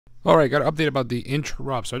Alright, got an update about the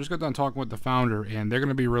interrupt. So I just got done talking with the founder, and they're going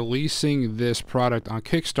to be releasing this product on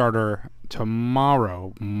Kickstarter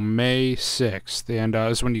tomorrow, May 6th. And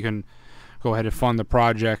this is when you can go ahead and fund the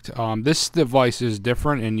project. This device is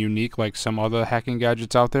different and unique like some other hacking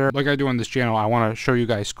gadgets out there. Like I do on this channel, I want to show you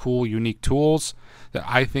guys cool, unique tools that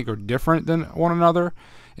I think are different than one another.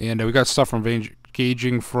 And we got stuff from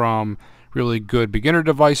ranging from really good beginner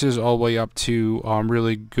devices all the way up to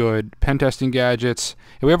really good pen testing gadgets.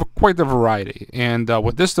 And we have quite the variety. And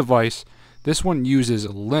with this device, this one uses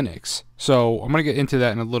Linux. So I'm going to get into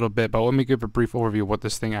that in a little bit, but let me give a brief overview of what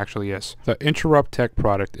this thing actually is. The Interrupt Tech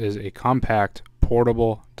product is a compact,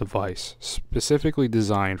 portable device specifically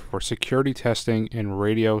designed for security testing and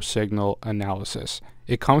radio signal analysis.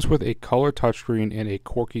 It comes with a color touchscreen and a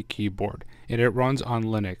QWERTY keyboard, and it runs on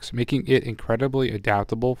Linux, making it incredibly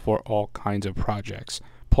adaptable for all kinds of projects.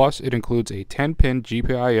 Plus, it includes a 10-pin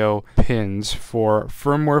GPIO pins for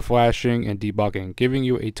firmware flashing and debugging, giving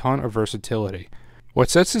you a ton of versatility. What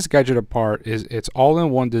sets this gadget apart is its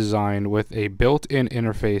all-in-one design with a built-in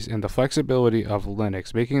interface and the flexibility of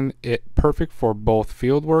Linux, making it perfect for both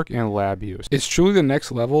fieldwork and lab use. It's truly the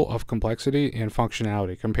next level of complexity and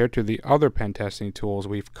functionality compared to the other pen testing tools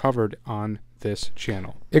we've covered on this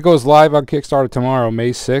channel. It goes live on Kickstarter tomorrow,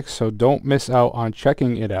 May 6th, so don't miss out on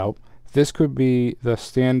checking it out. This could be the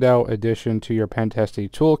standout addition to your pen testing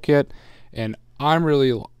toolkit, and I'm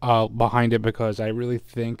really behind it because I really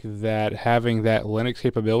think that having that Linux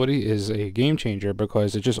capability is a game changer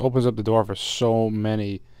because it just opens up the door for so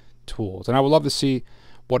many tools. And I would love to see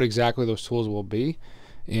what exactly those tools will be.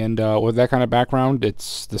 And with that kind of background,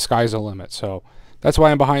 it's the sky's the limit. So that's why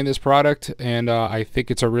I'm behind this product, and I think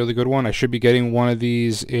it's a really good one. I should be getting one of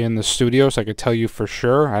these in the studio, so I could tell you for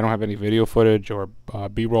sure. I don't have any video footage or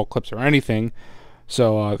B-roll clips or anything.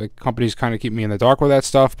 So the companies kind of keep me in the dark with that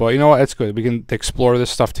stuff, but you know what? It's good. We can explore this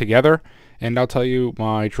stuff together, and I'll tell you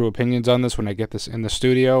my true opinions on this when I get this in the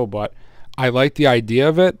studio. But I like the idea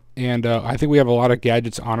of it, and I think we have a lot of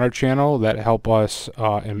gadgets on our channel that help us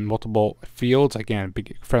in multiple fields. Again,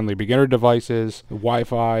 friendly beginner devices,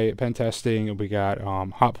 Wi-Fi, pen testing, we got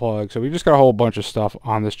hot plugs. So we just got a whole bunch of stuff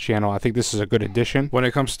on this channel. I think this is a good addition. When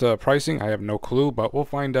it comes to pricing, I have no clue, but we'll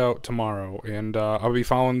find out tomorrow. And I'll be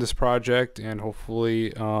following this project, and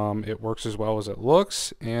hopefully it works as well as it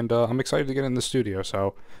looks. And I'm excited to get in the studio.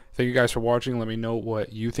 So thank you guys for watching. Let me know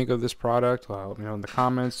what you think of this product. Let me know in the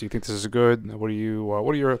comments. Do you think this is good? What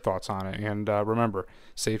are your thoughts on it? And remember,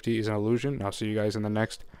 safety is an illusion. I'll see you guys in the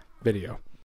next video.